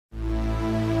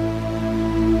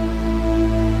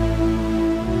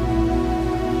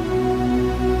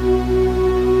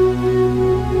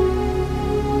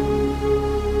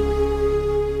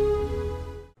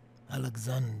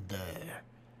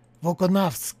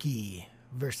Volkanovski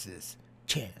versus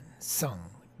Chan Sung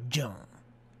Jung,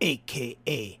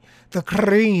 a.k.a. the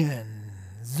Korean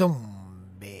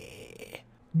Zombie.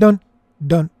 Dun,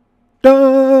 dun,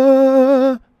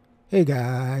 dun! Hey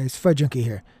guys, Fight Junkie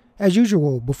here. As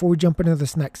usual, before we jump into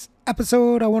this next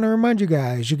episode, I want to remind you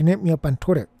guys, you can hit me up on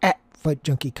Twitter at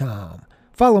FightJunkieCom.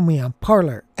 Follow me on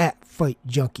Parler at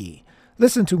FightJunkie.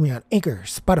 Listen to me on Anchor,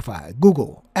 Spotify,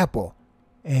 Google, Apple,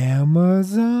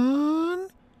 Amazon.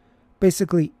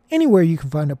 Basically, anywhere you can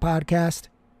find a podcast,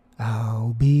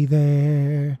 I'll be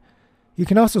there. You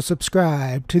can also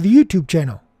subscribe to the YouTube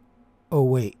channel. Oh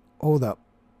wait, hold up.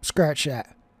 Scratch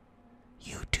that.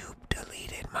 YouTube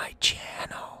deleted my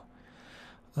channel.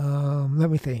 Let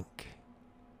me think.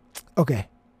 Okay,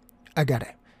 I got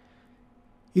it.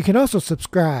 You can also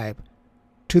subscribe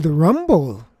to the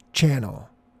Rumble channel.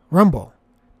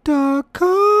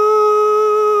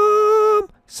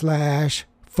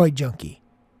 Rumble.com/FightJunkie.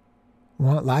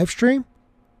 Want live stream?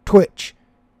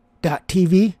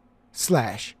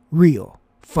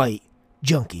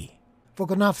 Twitch.tv/RealFightJunkie.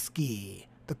 Volkanovski,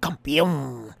 the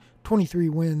campeón. 23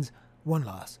 wins, 1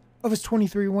 loss. Of his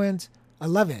 23 wins,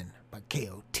 11 by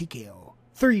KO, TKO,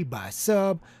 3 by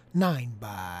sub, 9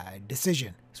 by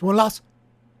decision. His 1 loss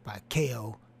by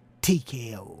KO,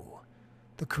 TKO.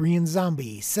 The Korean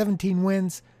Zombie, 17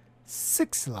 wins,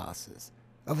 6 losses.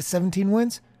 Of his 17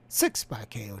 wins, 6 by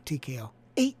KO, TKO,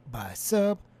 8 by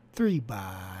sub, 3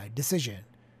 by decision.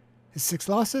 His 6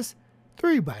 losses,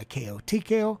 3 by KO,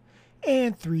 TKO,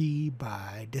 and 3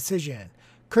 by decision.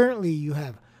 Currently, you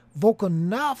have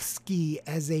Volkanovski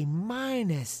as a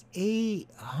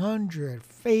 -800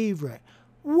 favorite.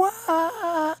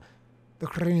 What? The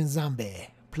Korean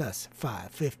Zombie plus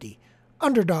 550.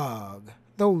 Underdog.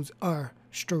 Those are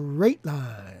straight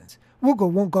lines. We'll go,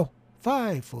 won't go.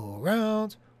 5 full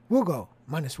rounds. We'll go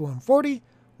 -140.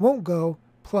 Won't go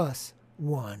plus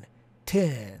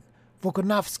 110.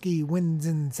 Volkanovski wins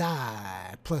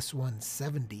inside plus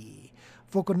 170.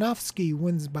 Volkanovski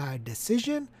wins by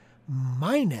decision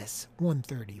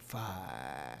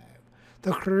 -135.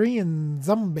 The Korean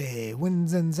Zombie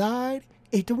wins inside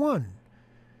 8-1.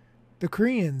 The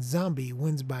Korean Zombie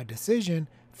wins by decision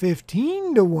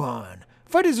 15-1.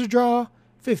 Fight is a draw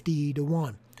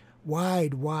 50-1.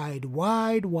 Wide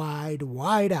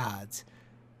odds.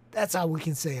 That's all we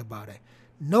can say about it.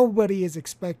 Nobody is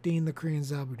expecting the Korean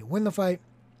Zombie to win the fight.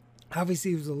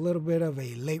 Obviously, it was a little bit of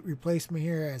a late replacement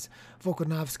here, as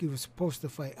Volkanovski was supposed to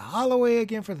fight Holloway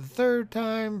again for the 3rd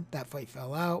time. That fight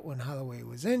fell out when Holloway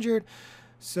was injured.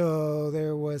 So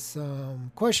there was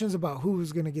some questions about who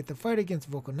was going to get the fight against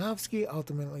Volkanovski.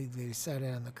 Ultimately, they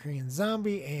decided on the Korean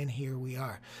Zombie, and here we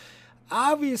are.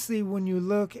 Obviously, when you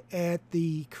look at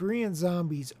the Korean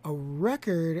Zombie's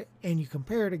record and you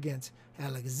compare it against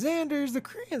Alexander's, the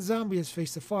Korean Zombie has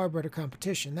faced a far better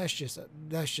competition. That's just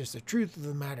the truth of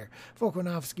the matter.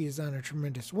 Volkanovski is on a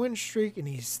tremendous win streak, and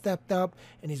he's stepped up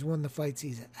and he's won the fights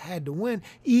he's had to win.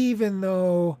 Even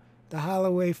though the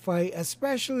Holloway fight,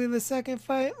 especially the second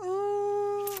fight,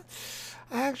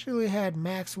 I actually had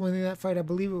Max winning that fight. I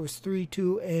believe it was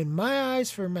 3-2 in my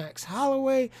eyes for Max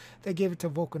Holloway. They gave it to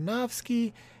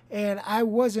Volkanovski. And I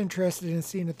was interested in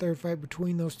seeing a 3rd fight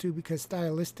between those two because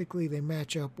stylistically they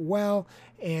match up well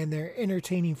and they're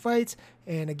entertaining fights.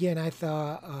 And again, I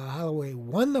thought Holloway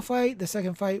won the fight, the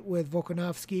second fight with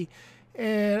Volkanovski.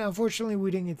 And unfortunately,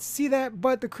 we didn't get to see that.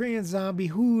 But the Korean Zombie,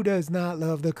 who does not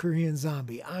love the Korean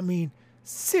Zombie? I mean,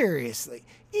 seriously.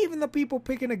 Even the people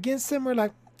picking against him are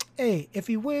like, hey, if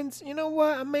he wins, you know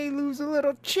what? I may lose a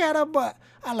little cheddar, but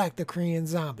I like the Korean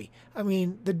Zombie. I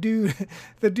mean, the dude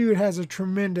has a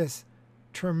tremendous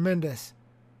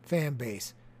fan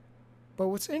base. But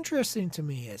what's interesting to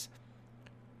me is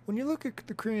when you look at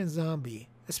the Korean Zombie,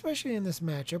 especially in this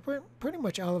matchup, pretty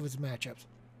much all of his matchups,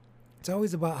 it's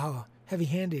always about how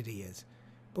heavy-handed he is.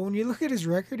 But when you look at his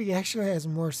record, he actually has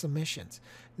more submissions.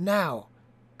 Now,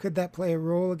 could that play a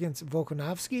role against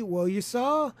Volkanovski? Well, you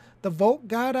saw the Volk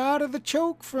got out of the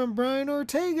choke from Brian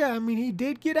Ortega. I mean, he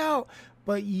did get out.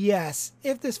 But yes,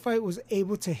 if this fight was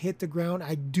able to hit the ground,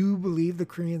 I do believe the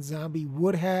Korean Zombie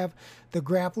would have the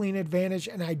grappling advantage.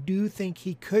 And I do think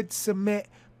he could submit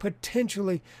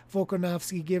potentially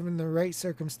Volkanovski given the right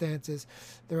circumstances,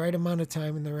 the right amount of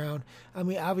time in the round. I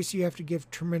mean, obviously you have to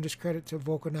give tremendous credit to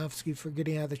Volkanovski for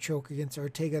getting out of the choke against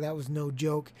Ortega. That was no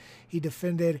joke. He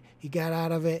defended. He got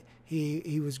out of it.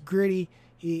 He was gritty.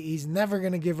 He's never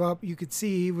going to give up. You could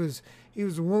see he was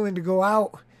willing to go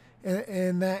out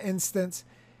in that instance.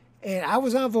 And I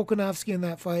was on Volkanovski in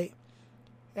that fight.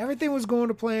 Everything was going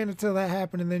to plan until that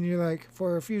happened, and then you're like,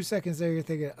 for a few seconds there, you're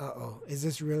thinking, "Uh-oh, is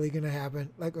this really gonna happen?"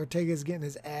 Like Ortega's getting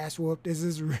his ass whooped. Is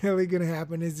this really gonna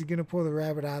happen? Is he gonna pull the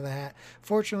rabbit out of the hat?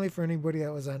 Fortunately for anybody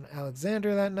that was on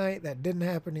Alexander that night, that didn't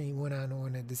happen, and he went on to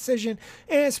win a decision.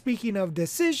 And speaking of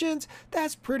decisions,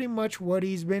 that's pretty much what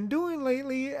he's been doing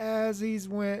lately, as he's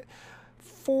went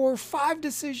for 5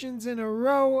 decisions in a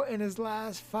row in his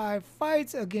last 5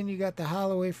 fights. Again, you got the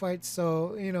Holloway fight,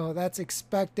 so that's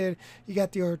expected. You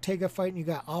got the Ortega fight, and you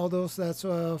got Aldo. So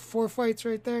that's 4 fights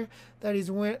right there that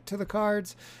he's went to the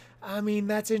cards. I mean,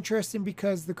 that's interesting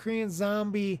because the Korean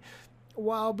Zombie,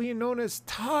 while being known as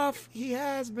tough, he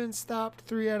has been stopped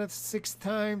 3 out of 6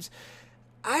 times.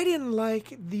 I didn't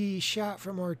like the shot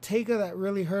from Ortega that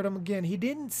really hurt him. Again, he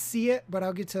didn't see it, but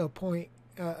I'll get to a point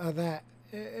of that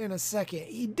in a second.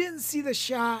 He didn't see the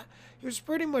shot. He was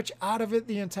pretty much out of it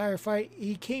the entire fight.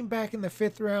 He came back in the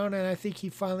 5th round, and I think he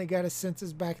finally got his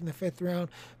senses back in the 5th round,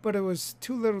 but it was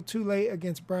too little too late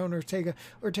against Brown Ortega.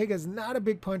 Ortega's not a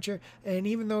big puncher, and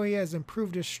even though he has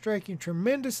improved his striking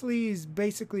tremendously, he's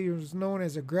basically was known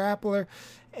as a grappler,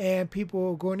 and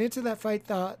people going into that fight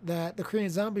thought that the Korean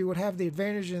Zombie would have the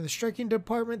advantage in the striking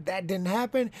department. That didn't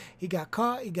happen. He got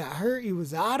caught, he got hurt, he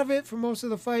was out of it for most of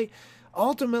the fight.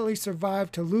 Ultimately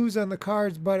survived to lose on the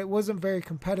cards, but it wasn't very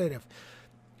competitive.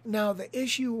 Now, the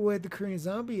issue with the Korean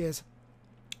Zombie is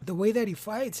the way that he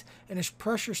fights and his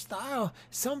pressure style.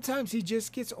 Sometimes he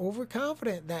just gets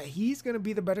overconfident that he's going to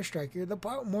be the better striker, the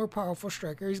more powerful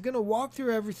striker. He's going to walk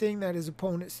through everything that his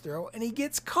opponents throw, and he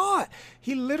gets caught.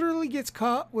 He literally gets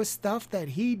caught with stuff that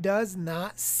he does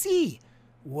not see.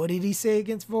 What did he say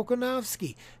against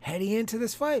Volkanovski heading into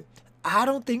this fight? I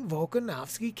don't think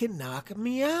Volkanovski can knock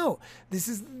me out. This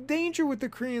is the danger with the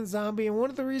Korean Zombie, and one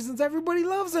of the reasons everybody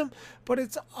loves him, but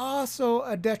it's also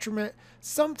a detriment.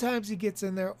 Sometimes he gets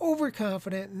in there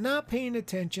overconfident, not paying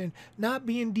attention, not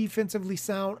being defensively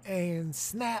sound, and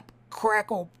snap,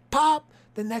 crackle, pop.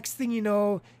 The next thing you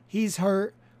know, he's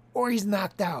hurt or he's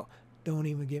knocked out. Don't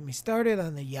even get me started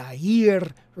on the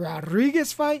Yair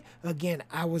Rodriguez fight. Again,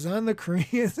 I was on the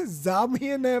Korean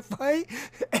Zombie in that fight.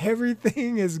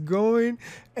 Everything is going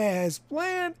as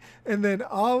planned. And then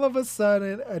all of a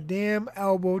sudden, a damn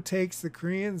elbow takes the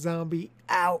Korean Zombie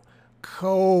out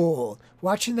cold.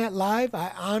 Watching that live,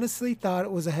 I honestly thought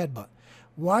it was a headbutt.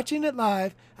 Watching it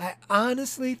live, I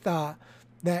honestly thought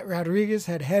that Rodriguez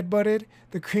had headbutted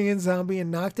the Korean Zombie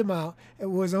and knocked him out. It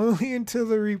was only until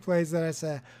the replays that I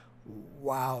said,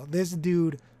 wow, this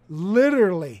dude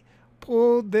literally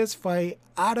pulled this fight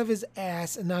out of his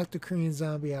ass and knocked the Korean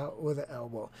Zombie out with an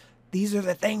elbow. These are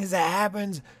the things that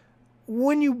happens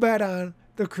when you bet on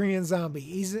the Korean Zombie.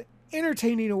 He's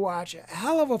entertaining to watch, a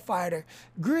hell of a fighter,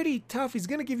 gritty, tough. He's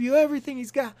going to give you everything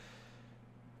he's got,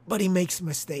 but he makes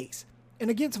mistakes. And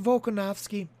against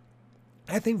Volkanovski,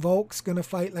 I think Volk's going to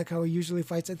fight like how he usually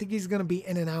fights. I think he's going to be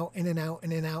in and out, in and out,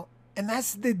 in and out. And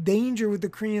that's the danger with the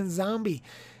Korean Zombie,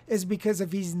 is because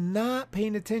if he's not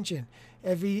paying attention,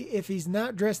 if he's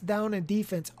not dressed down in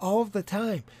defense all of the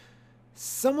time,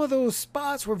 some of those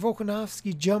spots where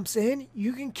Volkanovski jumps in,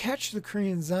 you can catch the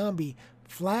Korean Zombie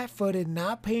flat-footed,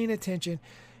 not paying attention,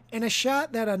 and a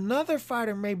shot that another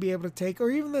fighter may be able to take, or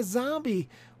even the Zombie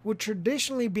would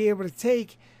traditionally be able to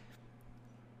take,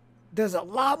 does a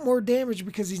lot more damage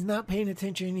because he's not paying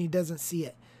attention and he doesn't see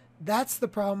it. That's the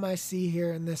problem I see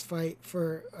here in this fight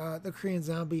for the Korean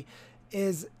Zombie,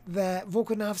 is that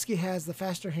Volkanovski has the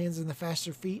faster hands and the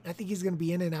faster feet. I think he's going to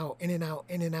be in and out, in and out,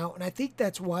 in and out. And I think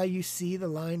that's why you see the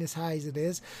line as high as it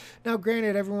is. Now,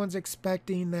 granted, everyone's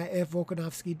expecting that if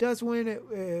Volkanovski does win, it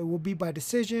will be by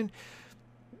decision.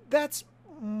 That's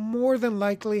more than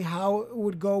likely how it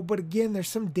would go. But again, there's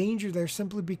some danger there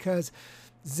simply because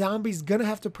Zombie's going to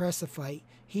have to press a fight.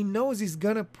 He knows he's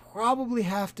going to probably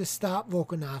have to stop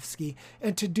Volkanovski.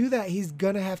 And to do that, he's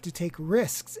going to have to take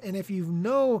risks. And if you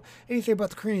know anything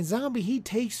about the Korean Zombie, he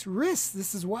takes risks.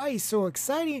 This is why he's so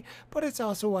exciting, but it's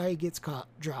also why he gets caught,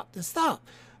 dropped, and stopped.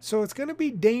 So it's going to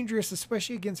be dangerous,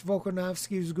 especially against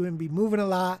Volkanovski, who's going to be moving a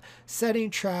lot, setting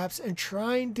traps, and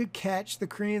trying to catch the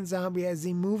Korean Zombie as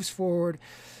he moves forward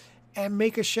and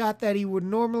make a shot that he would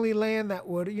normally land, that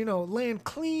would, land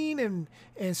clean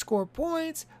and score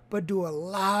points, but do a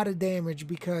lot of damage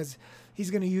because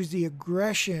he's going to use the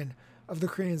aggression of the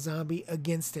Korean Zombie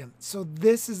against him. So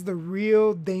this is the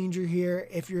real danger here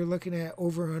if you're looking at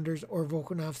over-unders or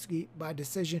Volkanovski by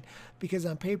decision, because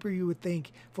on paper you would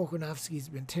think Volkanovski's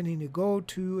been tending to go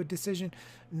to a decision.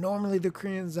 Normally the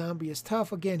Korean Zombie is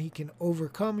tough. Again, he can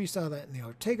overcome. You saw that in the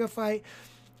Ortega fight.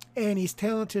 And he's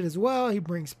talented as well. He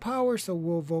brings power. So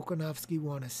will Volkanovski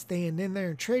want to stand in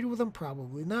there and trade with him?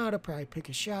 Probably not. He'll probably pick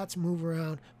his shots, move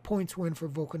around, points win for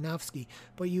Volkanovski.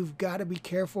 But you've got to be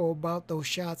careful about those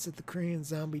shots that the Korean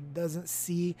Zombie doesn't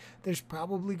see. There's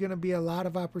probably going to be a lot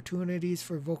of opportunities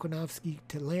for Volkanovski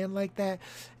to land like that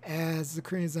as the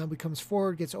Korean Zombie comes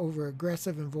forward, gets over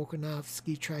aggressive, and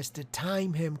Volkanovski tries to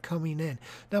time him coming in.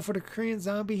 Now for the Korean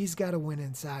Zombie, he's got to win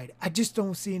inside. I just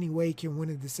don't see any way he can win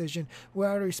a decision. We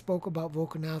already spoke about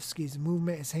Volkanovski's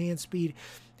movement, his hand speed,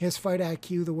 his fight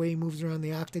IQ, the way he moves around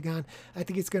the octagon. I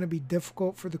think it's going to be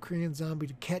difficult for the Korean Zombie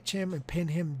to catch him and pin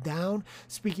him down.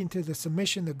 Speaking to the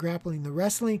submission, the grappling, the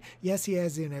wrestling, yes, he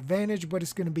has an advantage, but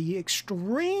it's going to be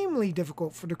extremely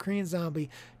difficult for the Korean Zombie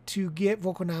to get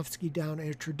Volkanovski down in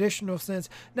a traditional sense.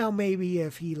 Now, maybe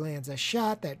if he lands a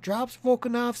shot that drops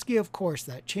Volkanovski, of course,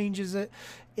 that changes it.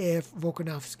 If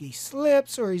Volkanovski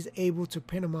slips or he's able to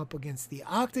pin him up against the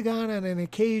octagon on an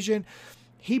occasion,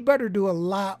 he better do a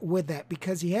lot with that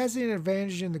because he has an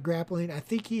advantage in the grappling. I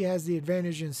think he has the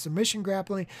advantage in submission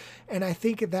grappling, and I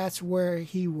think that's where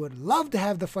he would love to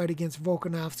have the fight against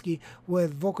Volkanovski,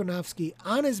 with Volkanovski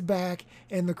on his back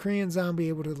and the Korean Zombie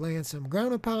able to land some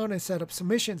ground and pound and set up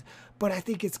submissions. But I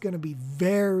think it's going to be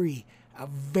very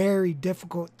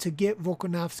difficult to get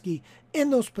Volkanovski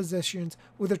in those positions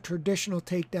with a traditional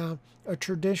takedown, a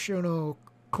traditional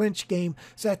clinch game.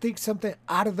 So I think something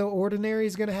out of the ordinary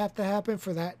is going to have to happen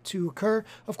for that to occur.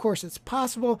 Of course, it's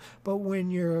possible, but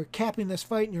when you're capping this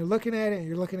fight and you're looking at it and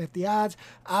you're looking at the odds,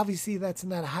 obviously that's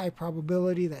not a high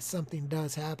probability that something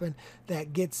does happen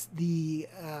that gets the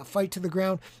fight to the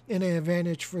ground and an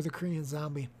advantage for the Korean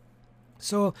Zombie.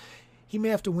 So he may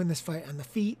have to win this fight on the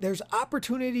feet. There's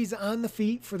opportunities on the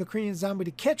feet for the Korean Zombie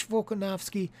to catch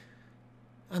Volkanovski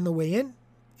on the way in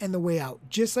and the way out.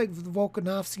 Just like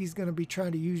Volkanovski is going to be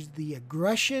trying to use the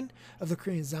aggression of the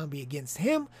Korean Zombie against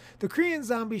him, the Korean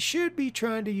Zombie should be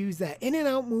trying to use that in and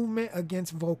out movement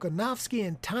against Volkanovski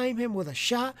and time him with a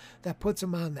shot that puts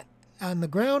him on the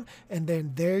ground, and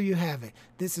then there you have it.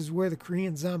 This is where the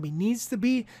Korean Zombie needs to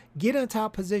be. Get on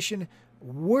top position,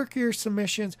 work your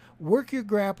submissions, work your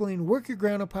grappling, work your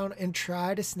ground and pound, and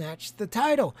try to snatch the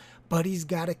title. But he's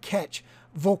got to catch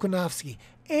Volkanovski,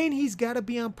 and he's got to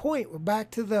be on point. We're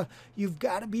back to you've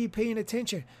got to be paying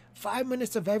attention. 5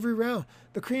 minutes of every round.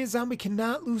 The Korean Zombie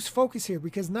cannot lose focus here,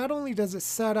 because not only does it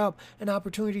set up an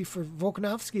opportunity for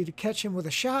Volkanovski to catch him with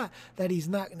a shot that he's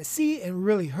not going to see and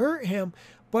really hurt him,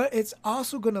 but it's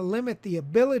also going to limit the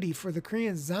ability for the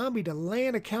Korean Zombie to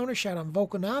land a counter shot on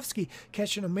Volkanovski,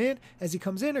 catching him in as he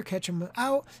comes in or catch him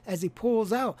out as he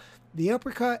pulls out. The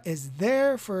uppercut is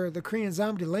there for the Korean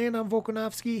Zombie to land on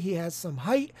Volkanovski. He has some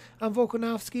height on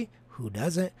Volkanovski. Who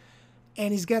doesn't?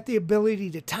 And he's got the ability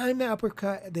to time the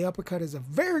uppercut. The uppercut is a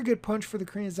very good punch for the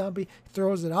Korean Zombie. He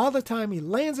throws it all the time. He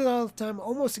lands it all the time,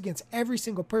 almost against every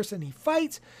single person he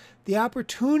fights. The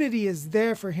opportunity is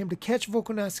there for him to catch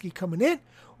Volkanovski coming in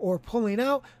or pulling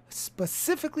out,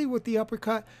 specifically with the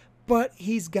uppercut. But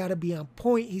he's got to be on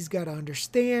point. He's got to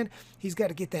understand. He's got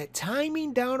to get that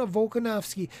timing down of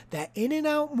Volkanovski, that in and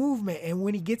out movement. And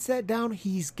when he gets that down,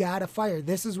 he's got to fire.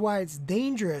 This is why it's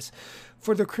dangerous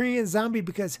for the Korean Zombie,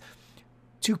 because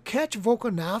to catch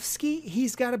Volkanovski,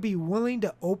 he's got to be willing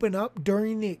to open up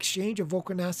during the exchange of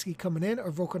Volkanovski coming in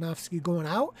or Volkanovski going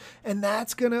out. And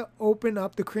that's going to open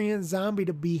up the Korean Zombie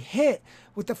to be hit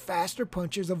with the faster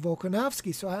punches of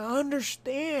Volkanovski. So I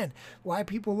understand why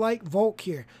people like Volk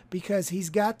here, because he's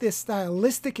got this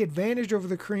stylistic advantage over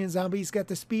the Korean Zombie. He's got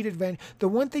the speed advantage. The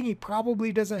one thing he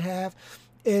probably doesn't have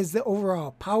is the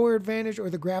overall power advantage or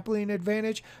the grappling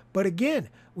advantage. But again,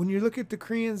 when you look at the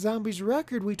Korean Zombie's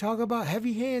record, we talk about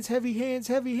heavy hands,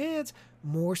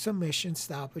 more submission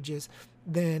stoppages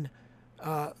than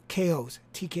KOs,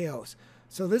 TKOs.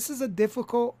 So this is a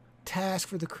difficult task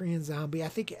for the Korean Zombie. I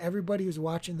think everybody who's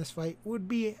watching this fight would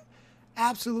be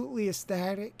absolutely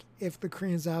ecstatic if the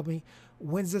Korean Zombie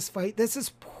wins this fight. This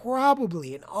is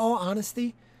probably, in all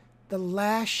honesty, the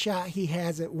last shot he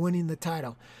has at winning the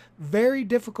title. Very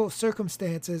difficult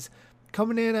circumstances,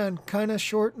 coming in on kind of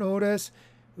short notice.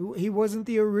 He wasn't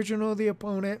the original the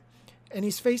opponent, and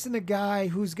he's facing a guy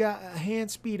who's got a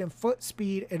hand speed and foot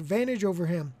speed advantage over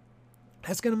him.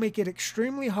 That's going to make it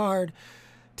extremely hard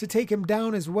to take him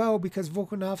down as well, because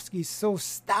Volkanovski's so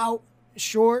stout,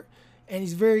 short, and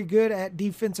he's very good at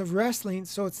defensive wrestling.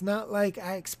 So it's not like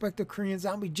I expect the Korean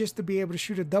Zombie just to be able to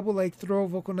shoot a double leg, throw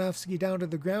Volkanovski down to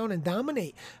the ground and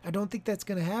dominate. I don't think that's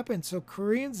going to happen. So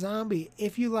Korean Zombie,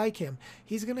 if you like him,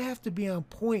 he's going to have to be on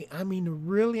point. I mean,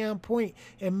 really on point.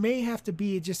 It may have to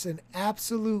be just an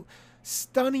absolute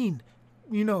stunning,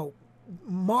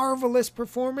 marvelous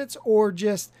performance, or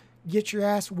just get your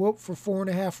ass whooped for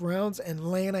 4.5 rounds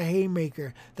and land a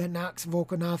haymaker that knocks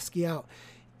Volkanovski out.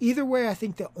 Either way, I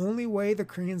think the only way the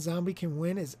Korean Zombie can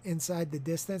win is inside the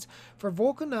distance. For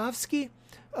Volkanovski,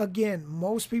 again,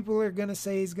 most people are going to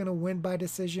say he's going to win by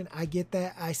decision. I get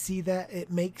that. I see that.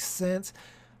 It makes sense.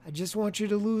 I just want you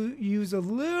to use a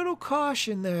little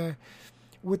caution there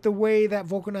with the way that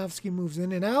Volkanovski moves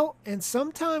in and out. And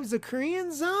sometimes the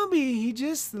Korean Zombie, he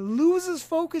just loses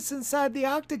focus inside the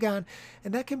octagon,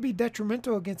 and that can be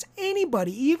detrimental against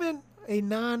anybody, even a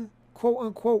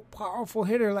non-quote-unquote powerful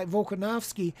hitter like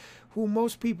Volkanovski, who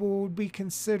most people would be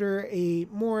consider a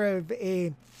more of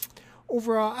a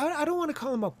overall, I don't want to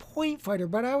call him a point fighter,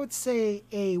 but I would say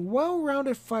a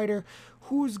well-rounded fighter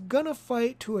who's going to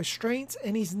fight to his strengths,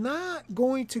 and he's not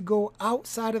going to go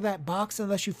outside of that box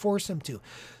unless you force him to.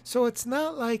 So it's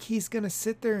not like he's going to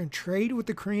sit there and trade with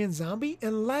the Korean Zombie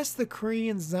unless the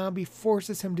Korean Zombie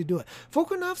forces him to do it.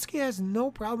 Volkanovski has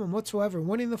no problem whatsoever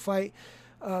winning the fight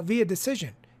via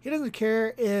decision. He doesn't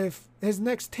care if his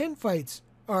next 10 fights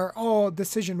are all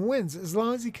decision wins, as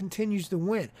long as he continues to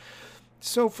win.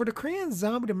 So for the Korean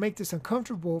Zombie to make this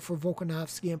uncomfortable for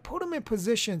Volkanovski and put him in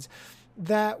positions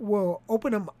that will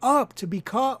open him up to be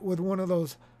caught with one of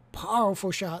those powerful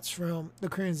shots from the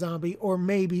Korean Zombie, or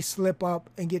maybe slip up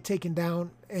and get taken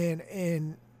down,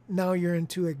 and now you're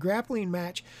into a grappling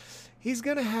match, he's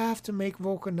going to have to make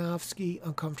Volkanovski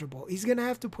uncomfortable. He's going to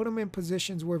have to put him in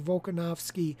positions where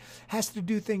Volkanovski has to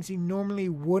do things he normally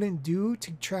wouldn't do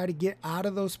to try to get out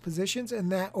of those positions,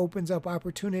 and that opens up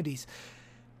opportunities.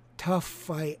 Tough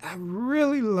fight. I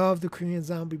really love the Korean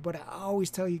Zombie, but I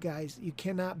always tell you guys, you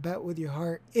cannot bet with your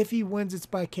heart. If he wins, it's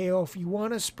by KO. If you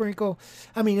want to sprinkle,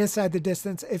 inside the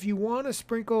distance, if you want to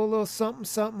sprinkle a little something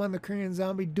on the Korean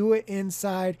Zombie, do it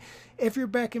inside. If you're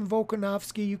backing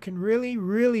Volkanovski, you can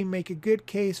really make a good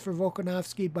case for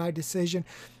Volkanovski by decision,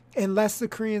 unless the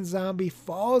Korean Zombie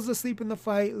falls asleep in the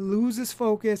fight, loses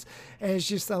focus, and is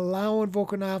just allowing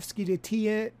Volkanovski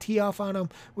to tee off on him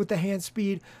with the hand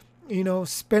speed.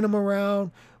 Spin him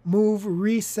around, move,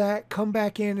 reset, come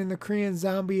back in, and the Korean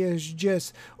Zombie is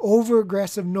just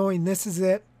over-aggressive, knowing this is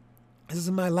it. This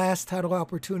is my last title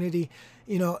opportunity.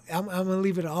 I'm going to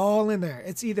leave it all in there.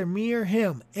 It's either me or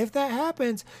him. If that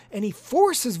happens and he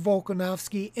forces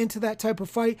Volkanovski into that type of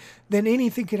fight, then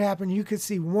anything could happen. You could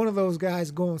see one of those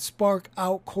guys going spark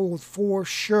out cold for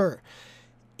sure.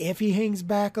 If he hangs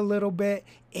back a little bit,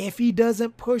 if he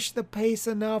doesn't push the pace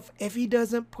enough, if he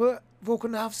doesn't put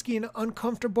Volkanovski in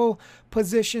uncomfortable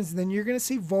positions, then you're going to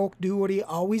see Volk do what he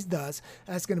always does.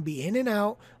 That's going to be in and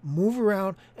out, move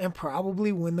around, and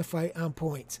probably win the fight on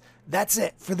points. That's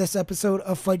it for this episode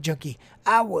of Fight Junkie.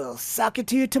 I will sock it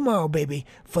to you tomorrow, baby.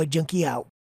 Fight Junkie out.